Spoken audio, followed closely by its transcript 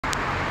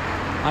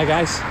Hi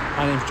guys,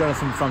 my name's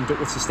Jonathan from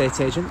Duckworth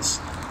Estate Agents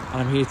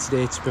and I'm here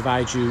today to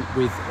provide you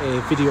with a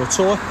video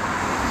tour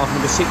of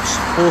number 6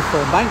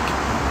 Hawthorn Bank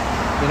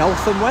in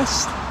Hawthorn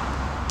West.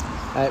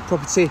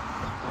 Property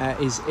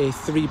is a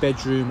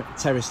 3-bedroom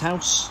terraced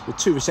house with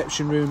 2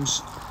 reception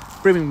rooms,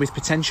 brimming with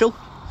potential.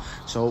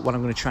 So what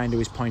I'm going to try and do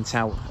is point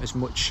out as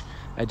much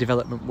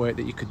development work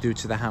that you could do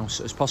to the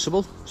house as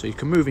possible. So you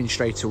can move in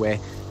straight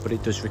away, but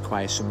it does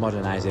require some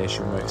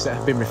modernisation works that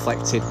have been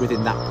reflected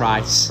within that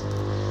price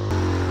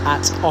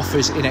at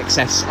offers in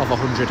excess of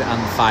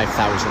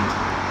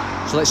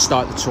 105,000. So let's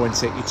start the tour and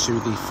take you to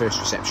the first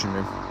reception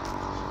room.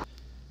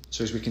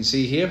 So as we can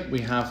see here,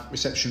 we have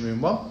reception room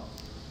 1.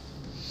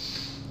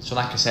 So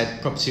like I said,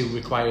 property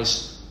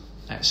requires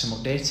some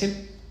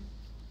updating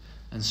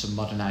and some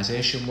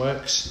modernisation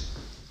works.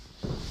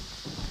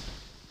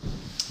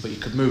 But you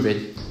could move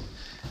in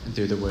and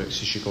do the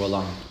works as you go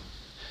along.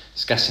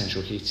 This gas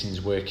central heating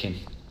is working.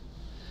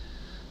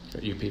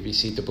 Got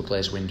UPVC double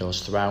glazed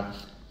windows throughout.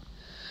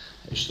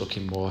 Just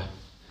looking more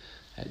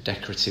at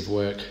decorative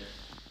work,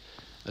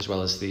 as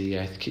well as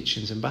the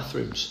kitchens and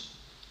bathrooms.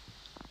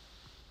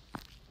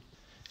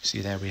 See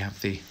there we have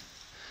the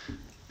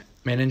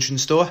main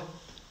entrance door,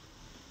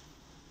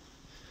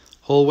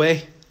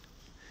 hallway,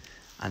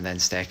 and then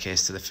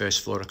staircase to the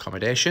first floor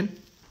accommodation.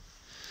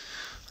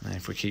 And then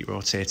if we keep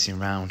rotating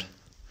round,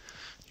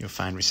 you'll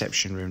find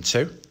reception room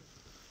 2.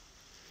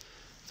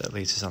 That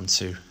leads us on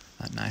to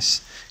that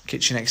nice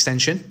kitchen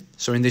extension.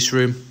 So in this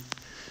room,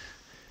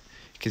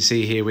 you can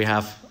see here we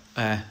have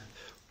a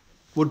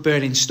wood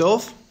burning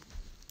stove.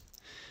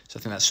 So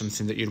I think that's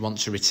something that you'd want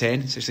to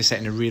retain. It's actually set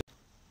in a real...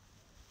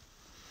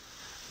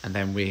 And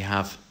then we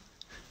have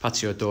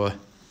patio door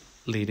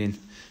leading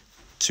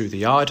to the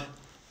yard.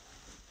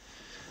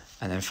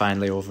 And then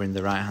finally over in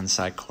the right hand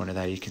side corner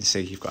there, you can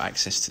see you've got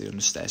access to the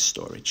understairs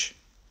storage.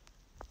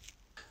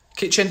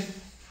 Kitchen.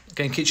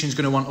 Again, kitchen's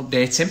going to want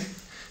updating,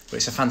 but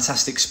it's a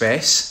fantastic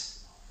space.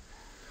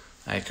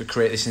 You could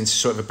create this into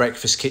sort of a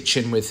breakfast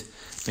kitchen with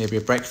maybe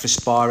a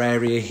breakfast bar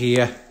area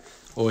here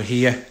or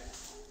here.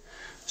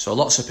 So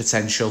lots of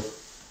potential.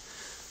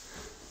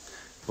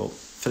 But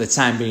for the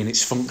time being,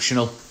 it's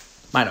functional.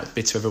 Might not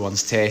be to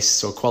everyone's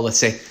taste or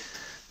quality,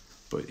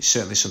 but it's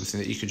certainly something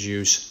that you could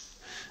use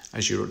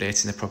as you're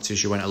updating the property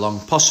as you went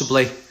along.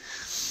 Possibly,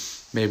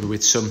 maybe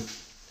with some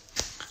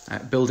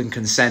building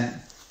consent,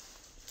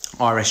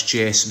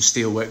 RSJ, some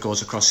steel work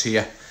goes across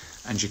here,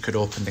 and you could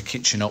open the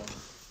kitchen up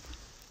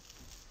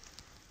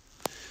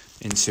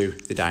into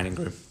the dining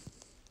room.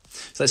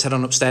 So let's head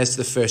on upstairs to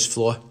the first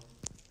floor.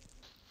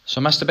 So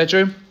master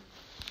bedroom.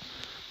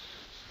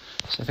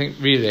 So I think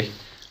really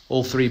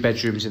all 3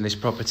 bedrooms in this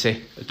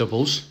property are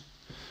doubles,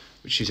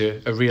 which is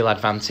a real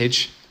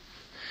advantage.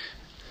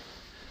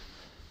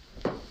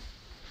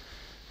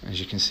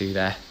 As you can see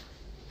there,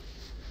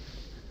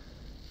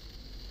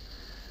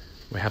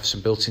 we have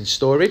some built-in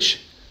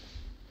storage,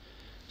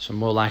 so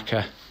more like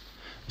a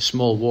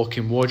small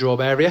walk-in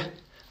wardrobe area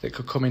that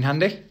could come in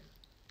handy.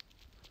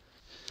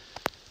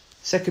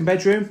 Second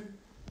bedroom,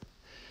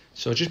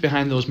 so just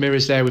behind those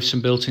mirrors there with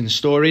some built-in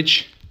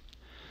storage.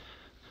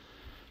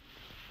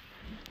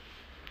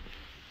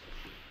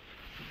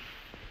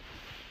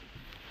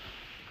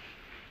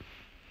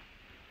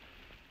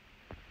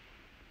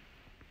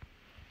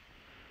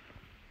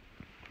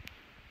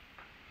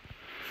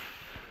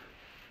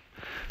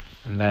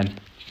 And then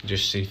you can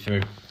just see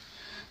through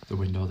the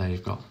window there,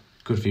 you've got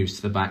good views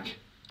to the back.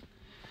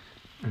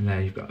 And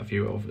there you've got a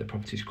view over the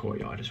property's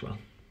courtyard as well.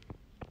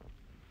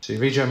 So you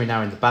rejoin me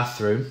now in the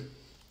bathroom.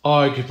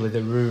 Arguably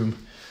the room,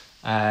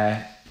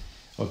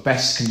 or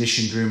best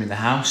conditioned room in the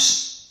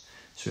house.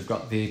 So we've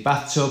got the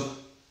bathtub,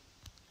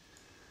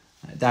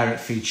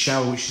 direct feed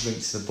shower, which is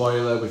linked to the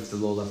boiler with the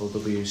low level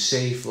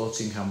WC,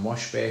 floating hand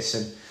wash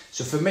basin.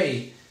 So for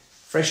me,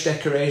 fresh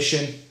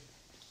decoration,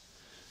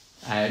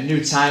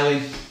 new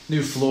tiling,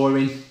 new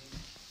flooring.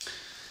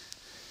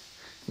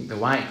 I think the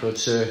white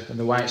goods and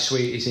the white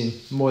suite is in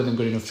more than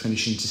good enough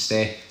condition to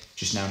stay.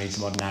 Just now needs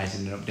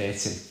modernising and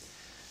updating.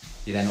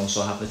 You then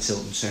also have the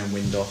tilt and turn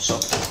window, so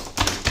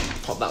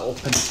pop that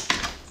open.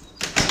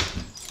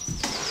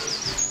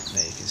 And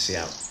there you can see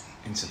out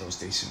into those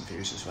decent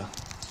views as well.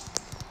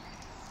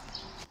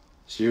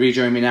 So you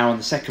rejoin me now on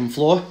the second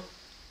floor.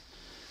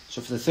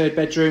 So for the 3rd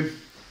bedroom,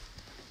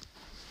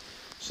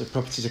 so the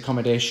property's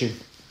accommodation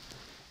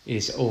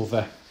is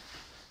over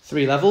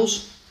 3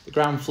 levels. The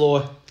ground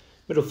floor,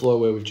 middle floor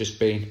where we've just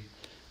been,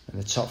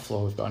 and the top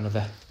floor we've got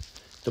another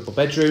double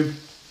bedroom.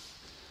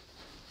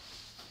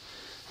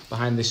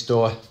 Behind this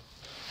door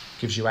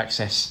gives you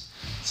access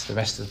to the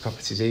rest of the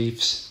property's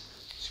eaves,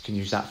 so you can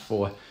use that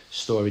for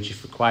storage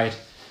if required.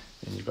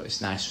 Then you've got this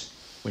nice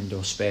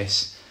window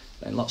space,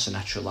 and lots of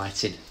natural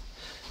lighting,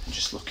 and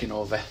just looking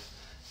over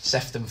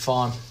Sefton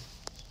Farm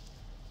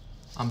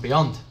and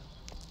beyond.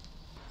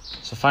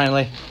 So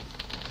finally,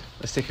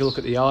 let's take a look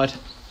at the yard.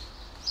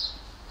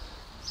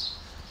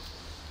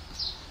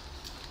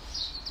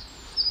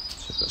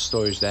 So we've got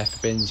storage there for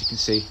bins. You can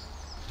see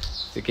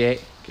the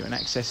gate giving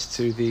access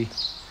to the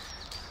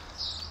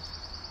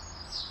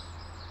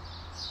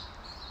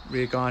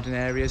rear garden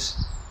areas.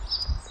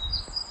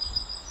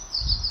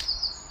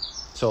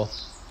 So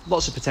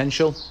lots of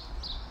potential.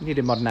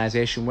 Needed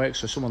modernisation work,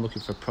 so someone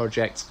looking for a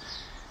project,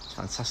 it's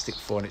fantastic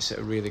for, and it's at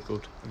a really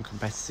good and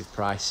competitive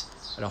price.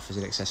 It offers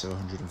in excess of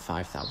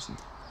 105,000.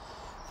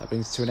 That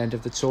brings us to an end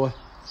of the tour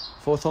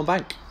of Hawthorn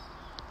Bank.